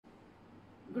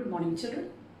Good morning, children.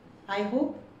 I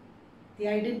hope the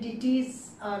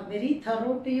identities are very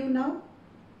thorough to you now.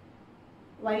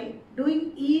 While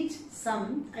doing each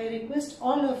sum, I request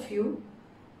all of you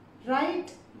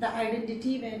write the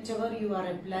identity wherever you are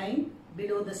applying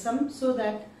below the sum so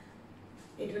that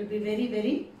it will be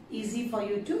very easy for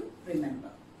you to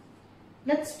remember.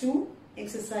 Let's do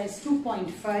exercise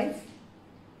 2.5.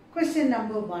 Question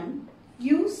number 1.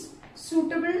 Use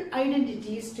suitable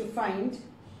identities to find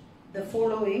the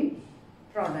following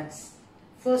products.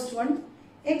 First one,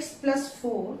 x plus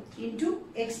 4 into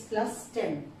x plus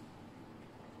 10.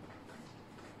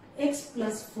 X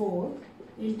plus 4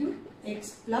 into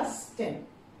x plus 10.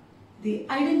 The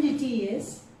identity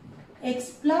is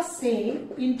x plus a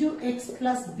into x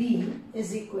plus b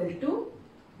is equal to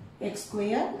x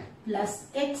square plus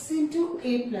x into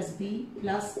a plus b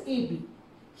plus ab.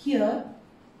 Here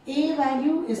a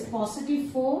value is positive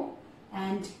 4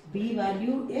 and b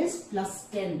value is plus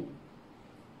 10.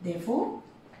 Therefore,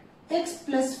 x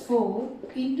plus 4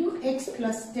 into x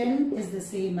plus 10 is the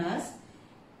same as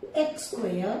x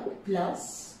square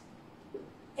plus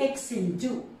x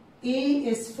into a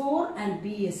is 4 and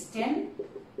b is 10.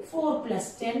 4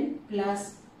 plus 10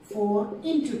 plus 4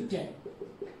 into 10.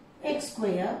 X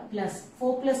square plus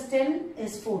 4 plus 10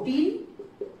 is 14.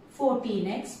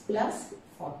 14x plus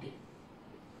 40.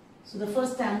 So the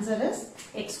first answer is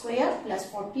x square plus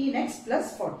 14x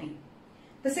plus 40.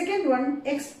 The second one,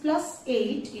 x plus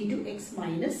 8 into x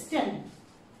minus 10.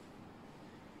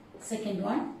 Second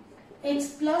one, x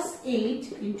plus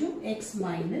 8 into x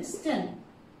minus 10.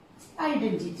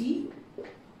 Identity,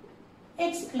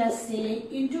 x plus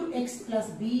a into x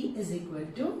plus b is equal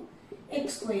to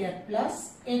x square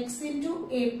plus x into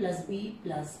a plus b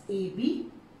plus ab.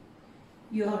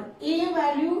 Your a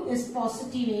value is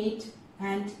positive 8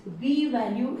 and b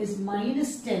value is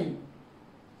minus 10.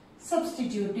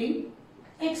 Substituting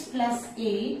x plus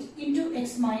 8 into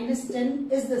x minus 10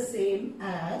 is the same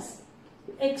as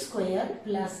x square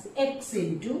plus x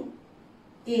into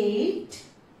 8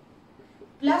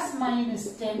 plus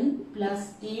minus 10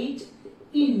 plus 8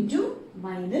 into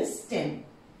minus 10,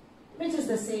 which is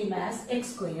the same as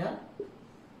x square.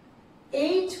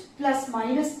 8 plus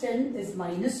minus 10 is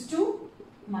minus 2,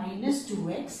 minus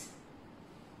 2x.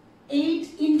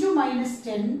 8 into minus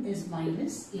 10 is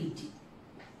minus 80.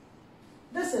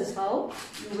 This is how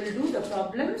you will do the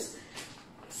problems.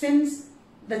 Since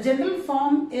the general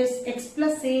form is x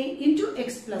plus a into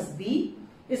x plus b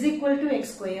is equal to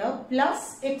x square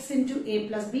plus x into a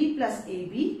plus b plus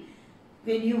ab.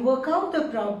 When you work out the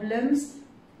problems,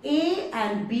 a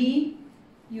and b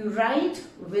you write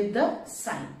with the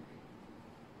sign.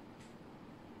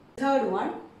 Third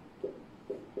one,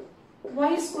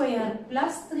 y square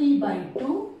plus 3 by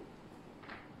 2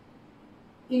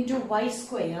 into y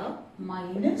square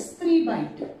minus 3 by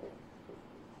 2.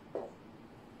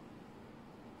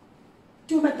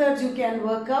 Two methods you can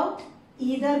work out,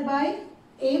 either by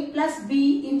a plus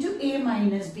b into a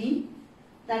minus b.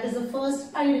 That is the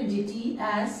first identity,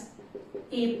 as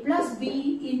a plus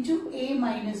b into a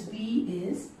minus b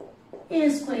is a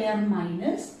square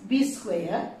minus b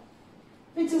square,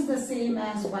 which is the same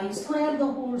as y square the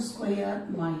whole square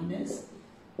minus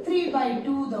 3 by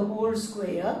 2 the whole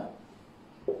square,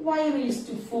 y raised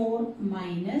to 4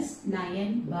 minus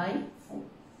 9 by 4.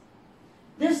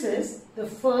 This is the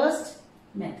first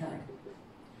method.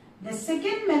 The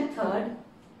second method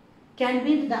can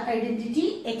be the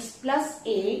identity x plus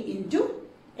a into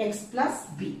x plus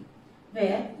b,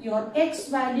 where your x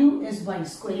value is y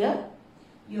square,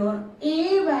 your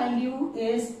a value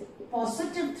is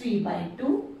positive 3 by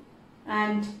 2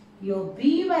 and your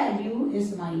b value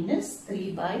is minus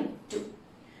 3 by 2.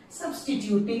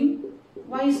 Substituting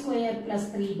y square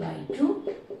plus 3 by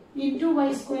 2 into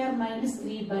y square minus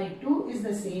 3 by 2 is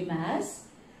the same as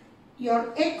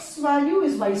your x value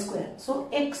is y square. So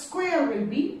x square will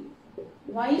be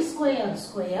y square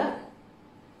square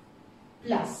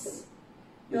plus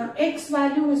your x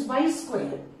value is y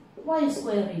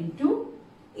square into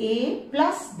a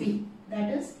plus b, that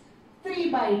is 3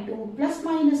 by 2 plus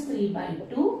minus 3 by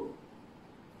 2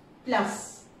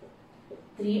 plus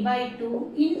 3 by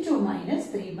 2 into minus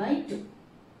 3 by 2.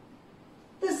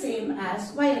 The same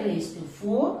as y raised to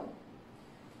 4.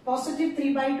 Positive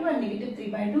 3 by 2 and negative 3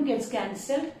 by 2 gets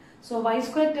cancelled. So y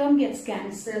square term gets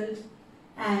cancelled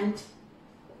and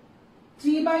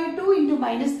 3 by 2 into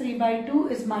minus 3 by 2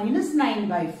 is minus 9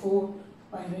 by 4.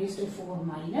 Y raised to 4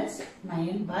 minus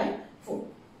 9 by 4.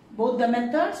 Both the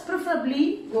methods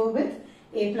preferably go with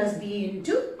a plus b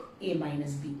into a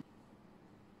minus b.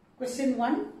 Question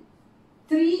 1.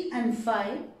 3 and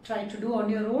 5 try to do on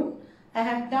your own. I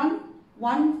have done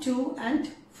 1, 2 and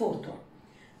 4th one.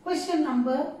 Question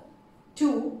number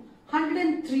 2.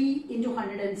 103 into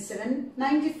 107,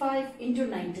 95 into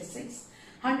 96,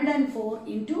 104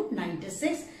 into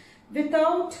 96.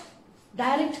 Without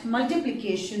direct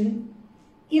multiplication,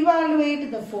 evaluate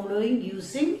the following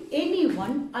using any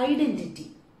one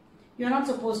identity. You are not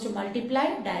supposed to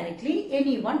multiply directly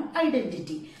any one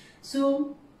identity.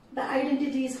 So, the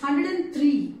identity is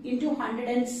 103 into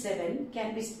 107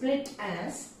 can be split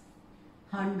as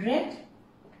 100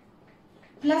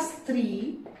 plus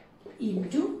 3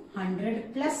 into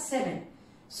 100 plus 7.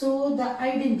 So, the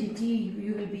identity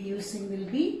you will be using will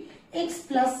be x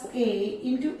plus a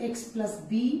into x plus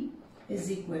b is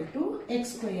equal to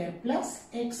x square plus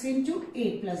x into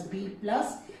a plus b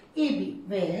plus ab,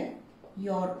 where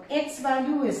your x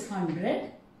value is 100,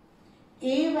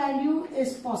 a value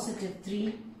is positive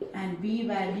 3 and b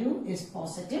value is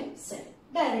positive 7.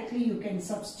 Directly you can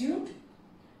substitute,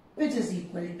 which is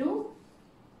equal to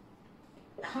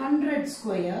 100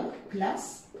 square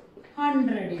plus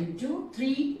 100 into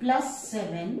 3 plus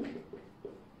 7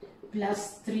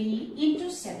 plus 3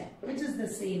 into 7, which is the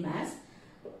same as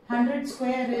 100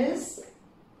 square is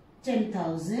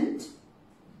 10,000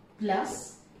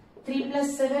 plus 3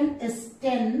 plus 7 is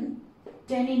 10.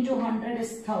 10 into 100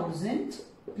 is 1000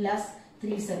 plus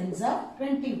 3 sevens are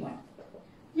 21.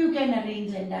 You can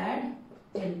arrange and add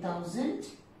 10,000,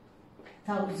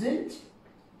 1000,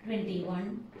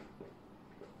 21.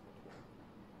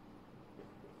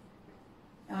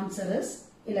 Answer is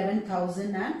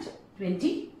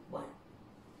 11,021.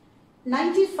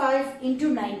 95 into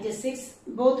 96,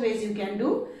 both ways you can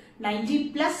do. 90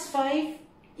 plus 5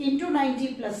 into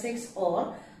 90 plus 6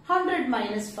 or 100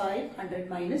 minus 5, 100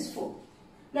 minus 4.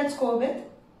 Let's go with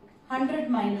 100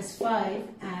 minus 5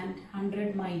 and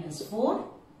 100 minus 4.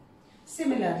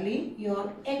 Similarly,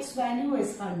 your x value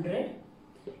is 100,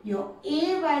 your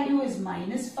a value is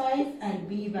minus 5 and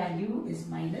b value is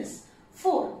minus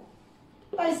 4.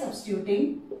 By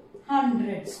substituting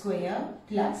 100 square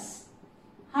plus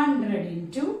 100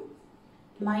 into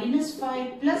minus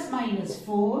 5 plus minus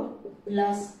 4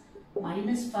 plus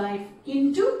minus 5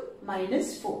 into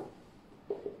minus 4.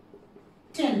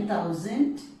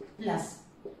 10,000 plus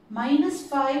minus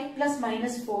 5 plus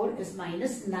minus 4 is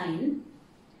minus 9.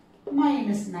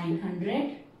 Minus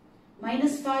 900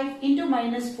 minus 5 into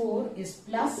minus 4 is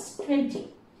plus 20.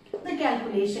 The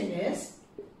calculation is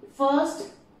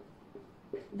first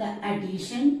the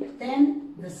addition,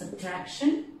 then the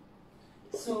subtraction.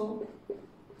 So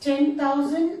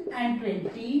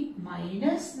 10,020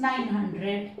 minus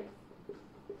 900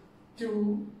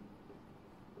 to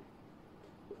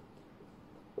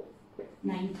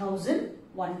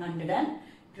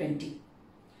 9,120.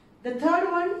 The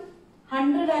third one,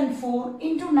 104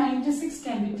 into 96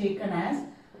 can be taken as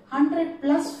 100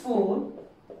 plus 4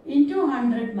 into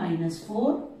 100 minus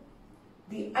 4.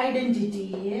 The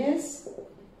identity is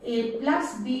a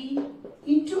plus b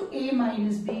into a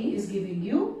minus b is giving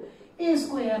you a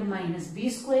square minus b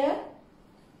square,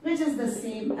 which is the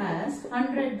same as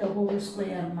 100 the whole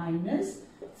square minus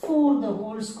 4 the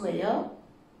whole square.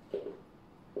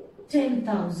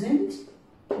 10,000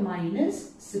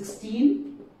 minus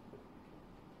 16.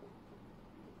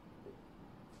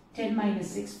 10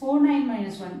 minus 6, 4, 9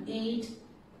 minus 1, 8,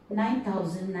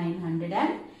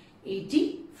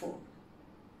 9,984.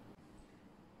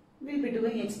 We'll be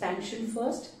doing expansion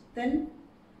first, then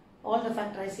all the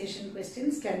factorization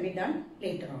questions can be done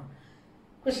later on.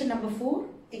 Question number 4,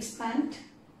 expand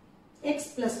x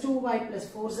plus 2y plus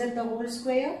 4z the whole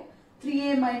square,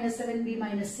 3a minus 7b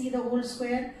minus c the whole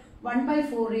square, 1 by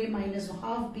 4a minus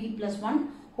half b plus 1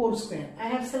 whole square. I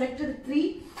have selected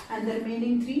 3 and the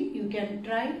remaining 3 you can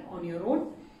try on your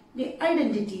own. The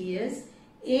identity is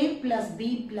a plus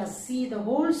b plus c the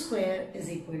whole square is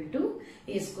equal to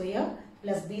a square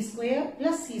plus b square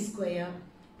plus c square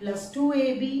plus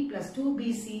 2ab plus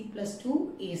 2bc plus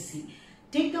 2ac.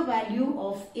 Take the value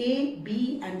of a,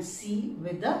 b and c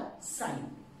with the sign.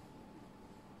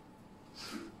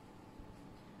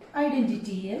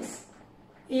 Identity is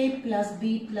a plus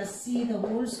b plus c the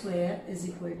whole square is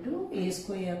equal to a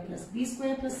square plus b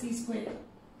square plus c square.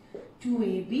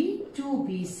 2ab,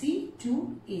 2bc,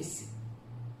 2ac.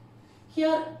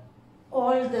 Here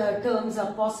all the terms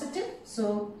are positive.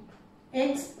 So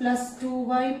x plus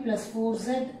 2y plus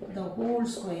 4z the whole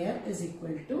square is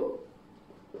equal to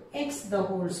x the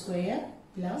whole square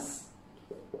plus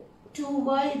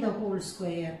 2y the whole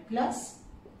square plus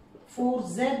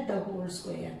 4z the whole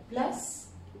square plus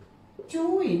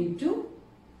 2 into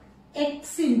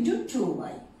x into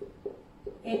 2y.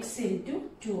 X into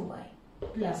 2y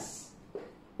plus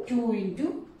 2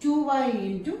 into 2y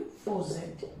into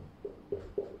 4z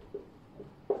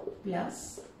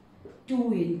plus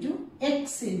 2 into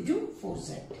x into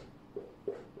 4z.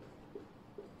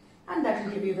 And that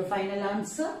will give you the final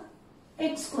answer.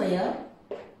 X square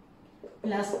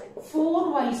plus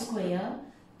 4y square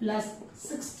plus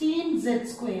 16z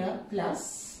square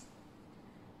plus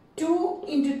 2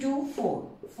 into 2,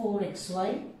 4.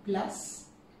 4xy plus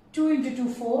 2 into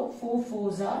 2, 4. 4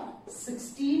 4s are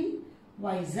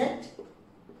 16yz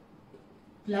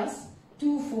plus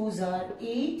 2 4s are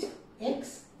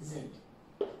 8xz.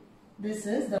 This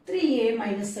is the 3a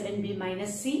minus 7b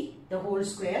minus c, the whole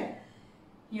square.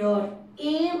 Your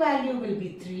a value will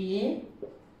be 3a,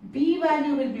 b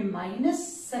value will be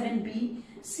minus 7b,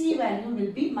 c value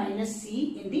will be minus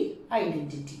c in the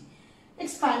identity.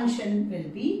 Expansion will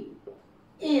be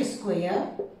a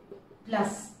square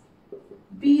plus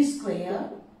b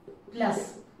square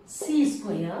plus c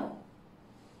square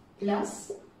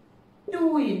plus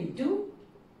 2 into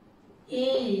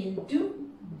a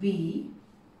into b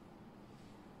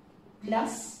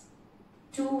plus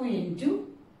 2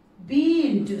 into b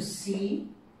into c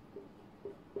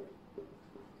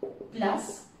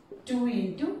plus 2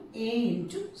 into a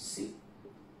into c.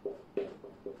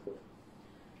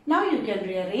 Now you can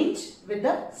rearrange with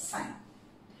the sign.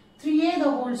 3a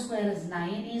the whole square is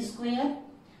 9a square,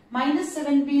 minus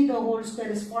 7b the whole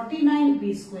square is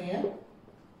 49b square,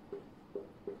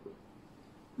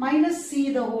 minus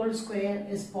c the whole square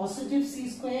is positive c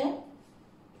square,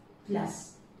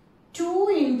 plus 2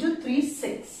 into 3,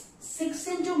 6. 6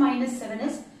 into minus 7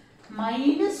 is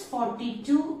minus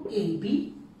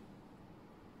 42ab.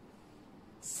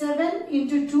 7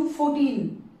 into 2,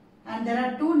 14. And there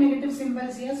are two negative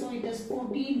symbols here, so it is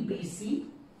 14bc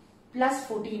plus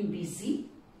 14bc.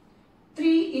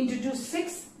 3 into 2,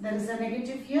 6. There is a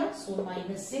negative here, so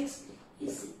minus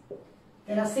 6ac.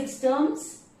 There are 6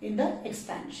 terms in the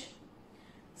expansion.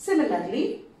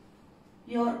 Similarly,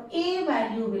 your a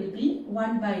value will be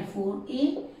 1 by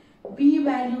 4a, b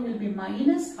value will be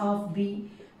minus half b,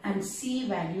 and c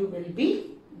value will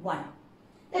be 1.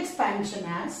 Expansion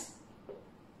as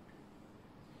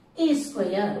a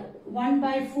square 1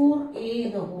 by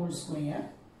 4a the whole square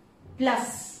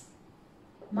plus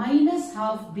minus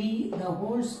half b the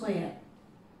whole square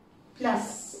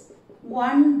plus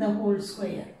 1 the whole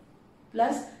square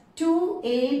plus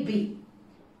 2ab.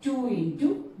 2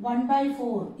 into 1 by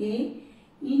 4a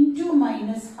into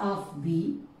minus half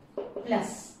b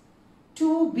plus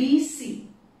 2bc.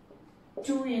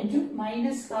 2 into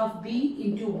minus half b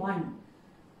into 1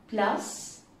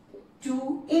 plus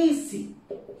 2ac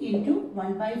into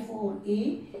 1 by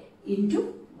 4a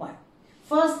into 1.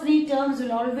 First three terms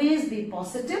will always be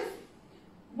positive.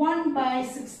 1 by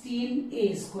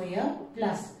 16a square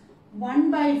plus 1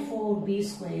 by 4b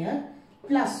square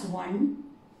plus 1.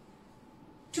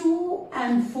 2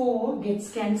 and 4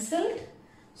 gets cancelled.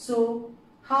 So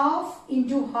half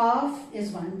into half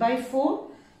is 1 by 4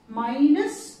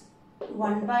 minus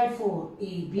 1 by 4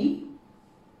 ab.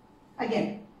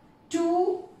 Again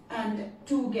 2 and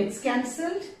 2 gets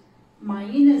cancelled,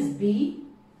 minus b.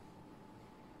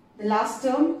 The last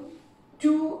term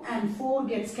 2 and 4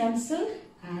 gets cancelled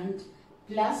and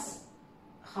plus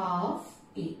half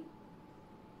a.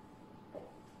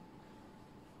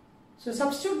 So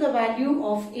substitute the value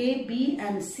of a, b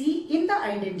and c in the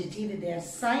identity with their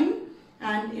sign,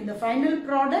 and in the final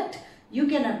product you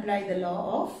can apply the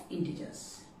law of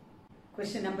integers.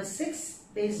 Question number 6,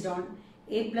 based on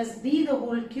a plus b the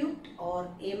whole cubed or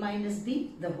a minus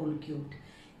b the whole cubed.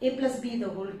 A plus b the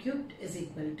whole cubed is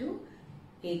equal to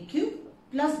a cube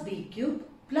plus b cube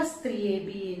plus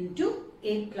 3ab into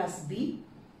a plus b.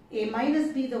 A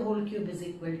minus b the whole cube is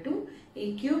equal to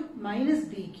a cube minus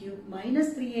b cube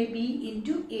minus 3ab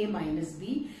into a minus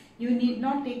b. You need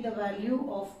not take the value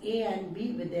of a and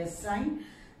b with their sign.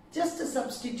 Just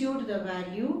substitute the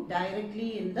value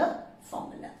directly in the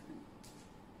formula.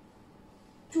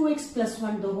 2x plus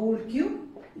 1 the whole cube.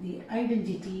 The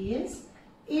identity is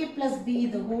a plus b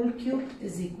the whole cube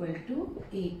is equal to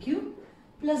a cube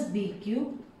plus b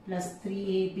cube plus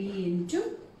 3ab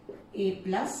into a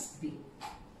plus b.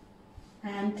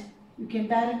 And you can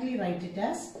directly write it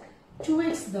as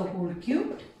 2x the whole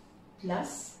cubed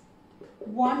plus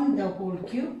 1 the whole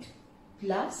cubed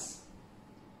plus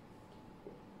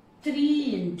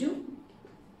 3 into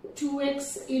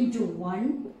 2x into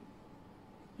 1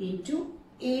 into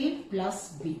a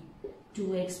plus b.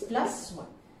 2x plus 1.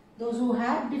 Those who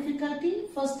have difficulty,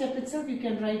 first step itself you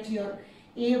can write your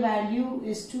a value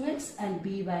is 2x and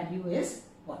b value is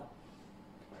 1,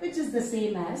 which is the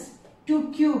same as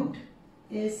 2 cubed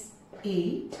is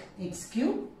 8x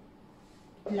cubed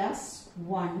plus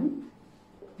 1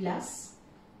 plus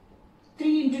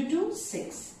 3 into 2,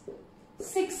 6.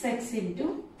 6x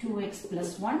into 2x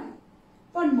plus 1.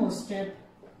 One more step.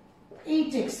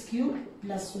 8x cubed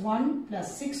plus 1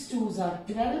 plus 6 2s are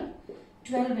 12.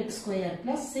 12x square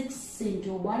plus 6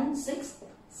 into 1,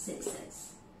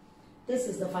 6x. This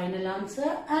is the final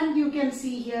answer, and you can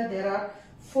see here there are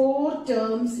 4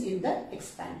 terms in the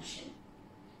expansion.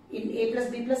 In a plus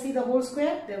b plus c the whole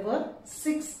square, there were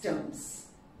 6 terms.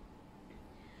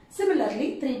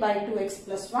 Similarly, 3 by 2x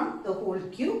plus 1 the whole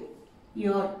cube.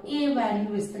 Your a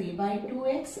value is 3 by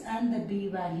 2x and the b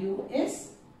value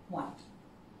is 1.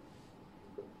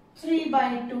 3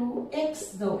 by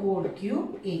 2x the whole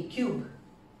cube, a cube,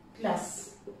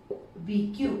 plus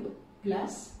b cube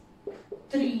plus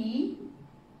 3ab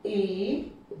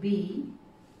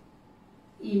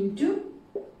into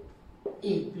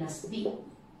a plus b.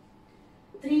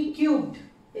 3 cubed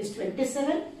is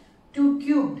 27, 2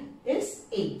 cubed is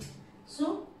 8.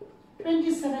 So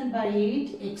 27 by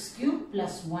 8 x cubed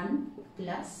plus 1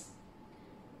 plus,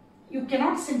 you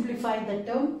cannot simplify the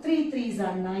term, 3 3s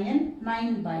are 9,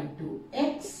 9 by 2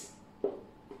 x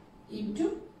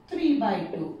into 3 by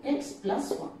 2 x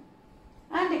plus 1,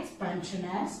 and expansion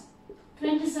as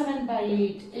 27 by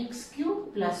 8 x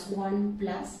cubed plus 1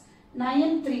 plus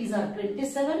 9 3s are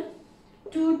 27,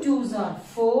 2 2s are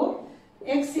 4,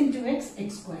 x into x,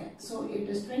 x square. So it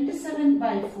is 27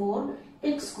 by 4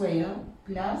 x square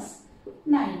plus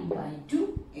 9 by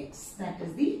 2 x. That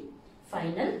is the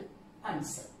final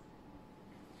answer.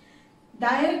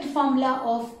 Direct formula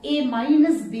of a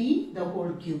minus b the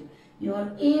whole cube.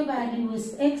 Your a value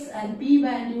is x and b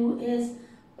value is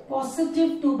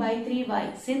positive 2 by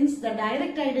 3y. Since the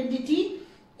direct identity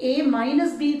a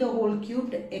minus b the whole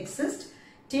cubed exists,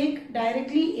 take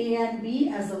directly a and b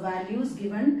as the values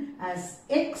given as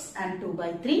x and 2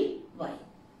 by 3y.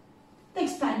 The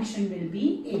expansion will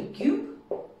be a cube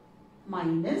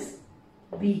minus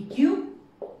b cube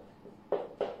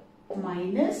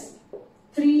minus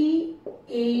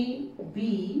 3ab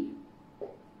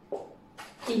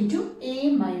into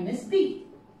a minus b.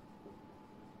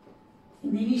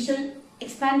 In the initial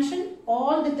expansion,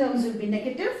 all the terms will be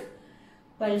negative,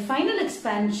 while final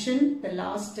expansion, the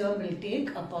last term will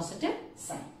take a positive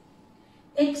sign.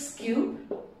 X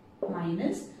cubed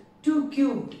minus 2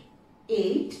 cubed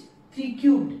 8, 3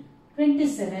 cubed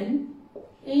 27,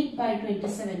 8 by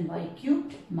 27 y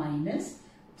cubed minus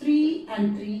 3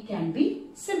 and 3 can be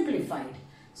simplified.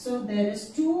 So there is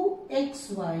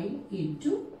 2xy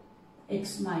into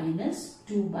x minus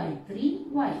 2 by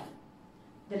 3y.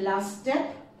 The last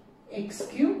step, x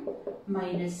cube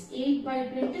minus 8 by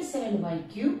 27 y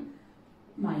cube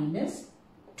minus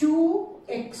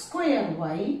 2x square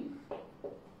y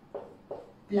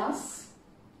plus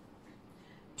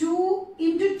 2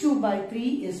 into 2 by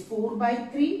 3 is 4 by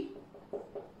 3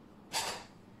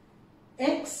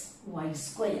 x y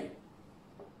square.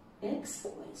 X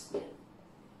y square.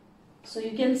 So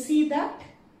you can see that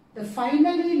the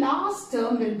finally last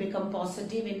term will become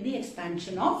positive in the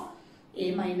expansion of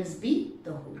a minus b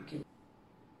the whole cube.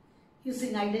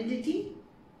 Using identity,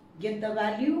 get the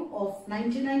value of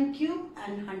 99 cubed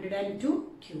and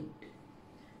 102 cubed.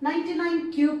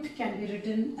 99 cubed can be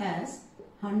written as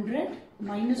 100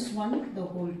 minus 1 the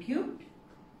whole cubed.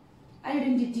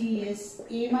 Identity is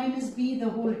a minus b the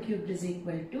whole cubed is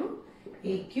equal to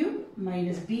a cube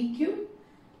minus b cube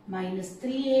minus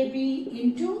 3ab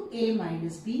into a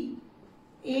minus b.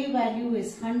 A value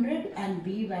is 100 and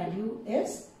b value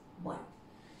is 1.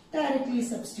 Directly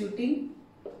substituting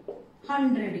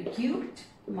 100 cubed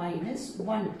minus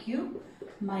 1 cube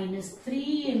minus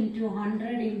 3 into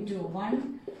 100 into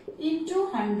 1 into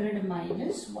 100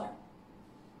 minus 1.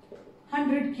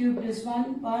 100 cubed is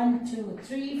 1, 2,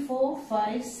 3, 4,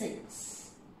 5,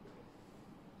 6.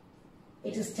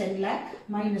 It is 10 lakh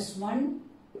minus 1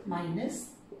 minus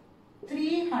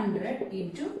 300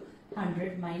 into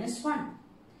 100 minus 1.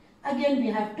 Again we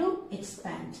have to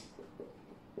expand.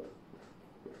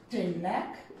 10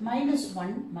 lakh minus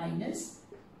 1 minus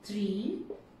 3,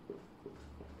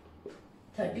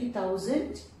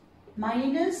 30,000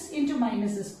 minus into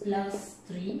minus is plus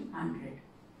 300.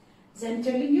 So I am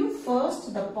telling you,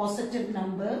 first the positive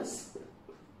numbers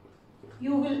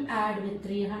you will add with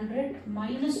 300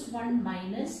 minus 1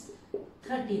 minus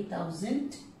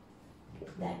 30,000,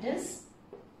 that is,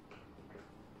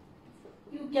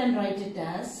 you can write it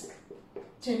as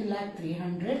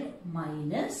 10,300,000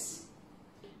 minus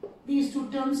these two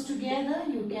terms together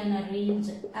you can arrange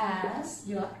as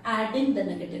you are adding the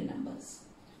negative numbers.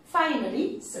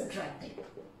 Finally subtracting.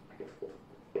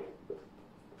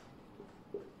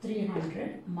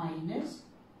 300 minus,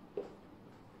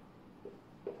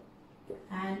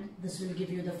 and this will give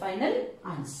you the final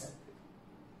answer.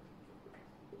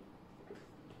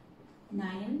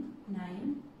 9,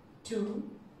 9, 2,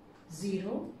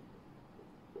 0,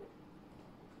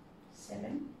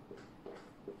 7.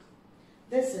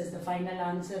 This is the final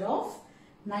answer of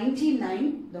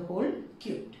 99 the whole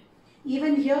cubed.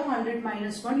 Even here 100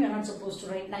 minus 1, you are not supposed to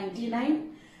write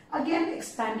 99. Again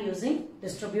expand using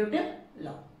distributive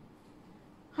law.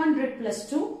 100 plus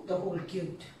 2 the whole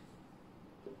cubed.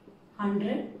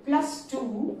 100 plus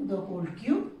 2 the whole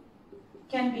cube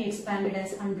can be expanded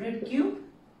as 100 cube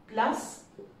plus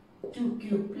 2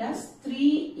 cube plus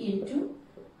 3 into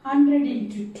 100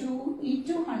 into 2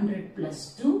 into 100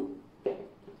 plus 2,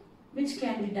 which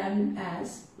can be done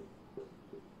as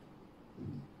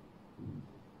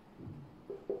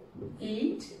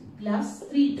 8 plus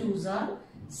 3 2s are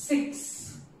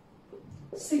 6.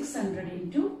 600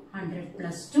 into 100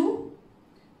 plus 2.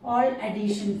 All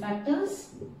addition factors.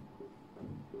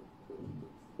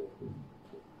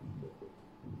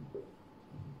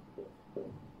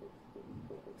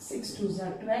 6 2s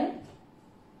are 12.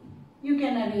 You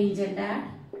can arrange and add.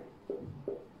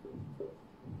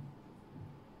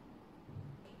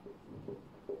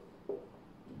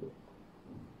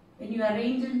 When you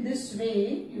arrange in this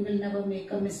way, you will never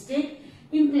make a mistake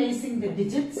in placing the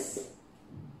digits.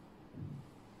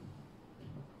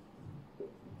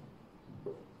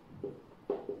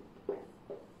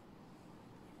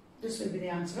 This will be the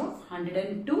answer of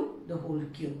 102 the whole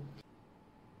cube.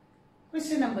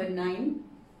 Question number 9.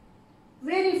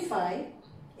 Verify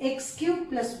x cube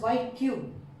plus y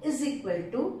cube is equal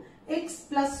to x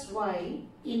plus y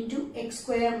into x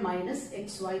square minus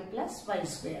xy plus y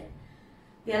square.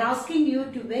 We are asking you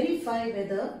to verify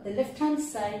whether the left hand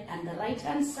side and the right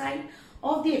hand side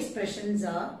of the expressions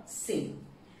are same.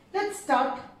 Let's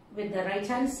start with the right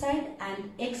hand side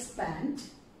and expand.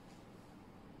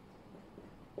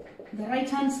 The right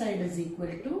hand side is equal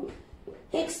to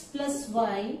x plus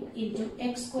y into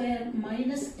x square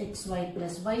minus xy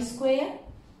plus y square.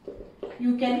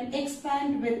 You can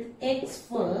expand with x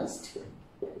first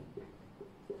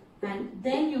and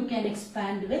then you can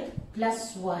expand with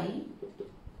plus y.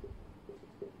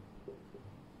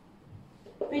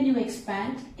 When you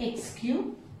expand x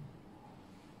cube,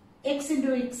 x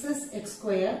into x is x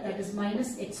square, that is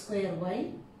minus x square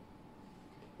y,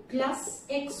 plus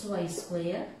xy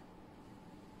square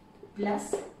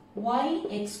plus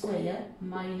yx square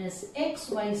minus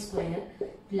xy square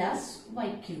plus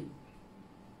y cube.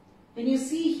 When you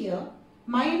see here,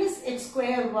 minus x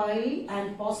square y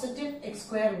and positive x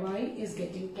square y is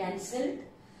getting cancelled.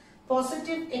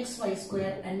 Positive xy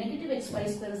square and negative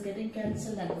xy square is getting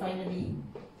cancelled, and finally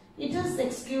it is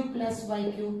x cube plus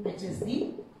y cube which is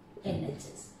the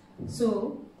LHS.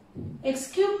 So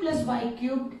x cube plus y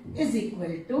cube is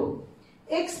equal to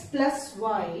x plus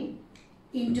y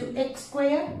into x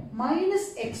square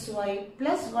minus xy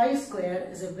plus y square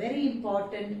is a very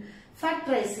important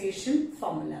factorization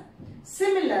formula.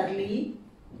 Similarly,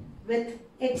 with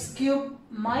x cube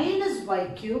minus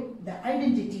y cube, the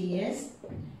identity is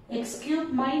x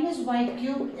cube minus y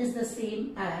cube is the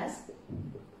same as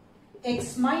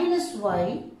x minus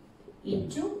y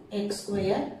into x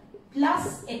square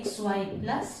plus xy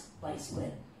plus y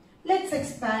square. Let's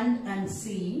expand and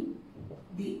see.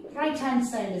 The right hand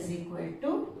side is equal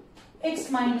to x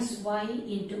minus y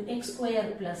into x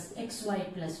square plus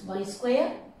xy plus y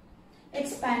square.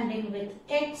 Expanding with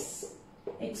x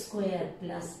square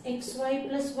plus xy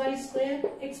plus y square.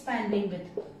 Expanding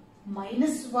with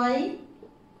minus y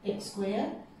x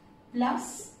square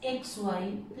plus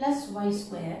xy plus y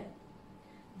square.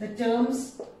 The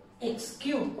terms x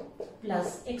cube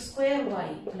plus x square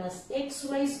y plus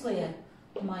xy square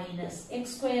minus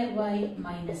x square y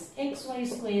minus xy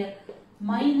square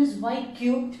minus y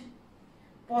cubed,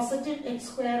 positive x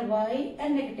square y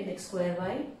and negative x square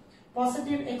y,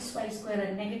 positive xy square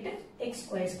and negative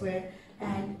xy square,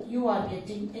 and you are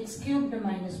getting x cubed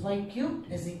minus y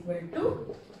cubed is equal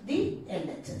to the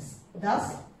LHS.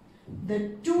 Thus,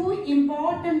 the two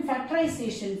important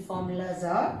factorization formulas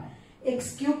are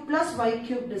x cubed plus y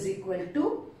cubed is equal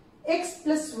to x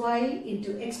plus y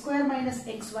into x square minus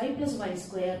xy plus y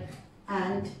square,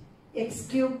 and x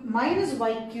cubed minus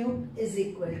y cubed is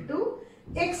equal to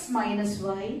x minus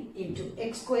y into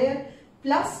x square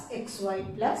plus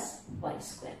xy plus y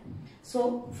square.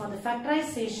 So for the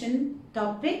factorization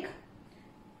topic,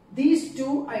 these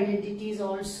two identities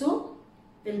also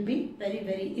will be very,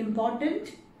 very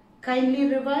important. Kindly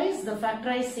revise the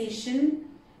factorization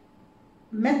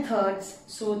methods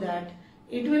so that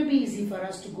it will be easy for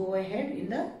us to go ahead in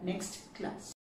the next class.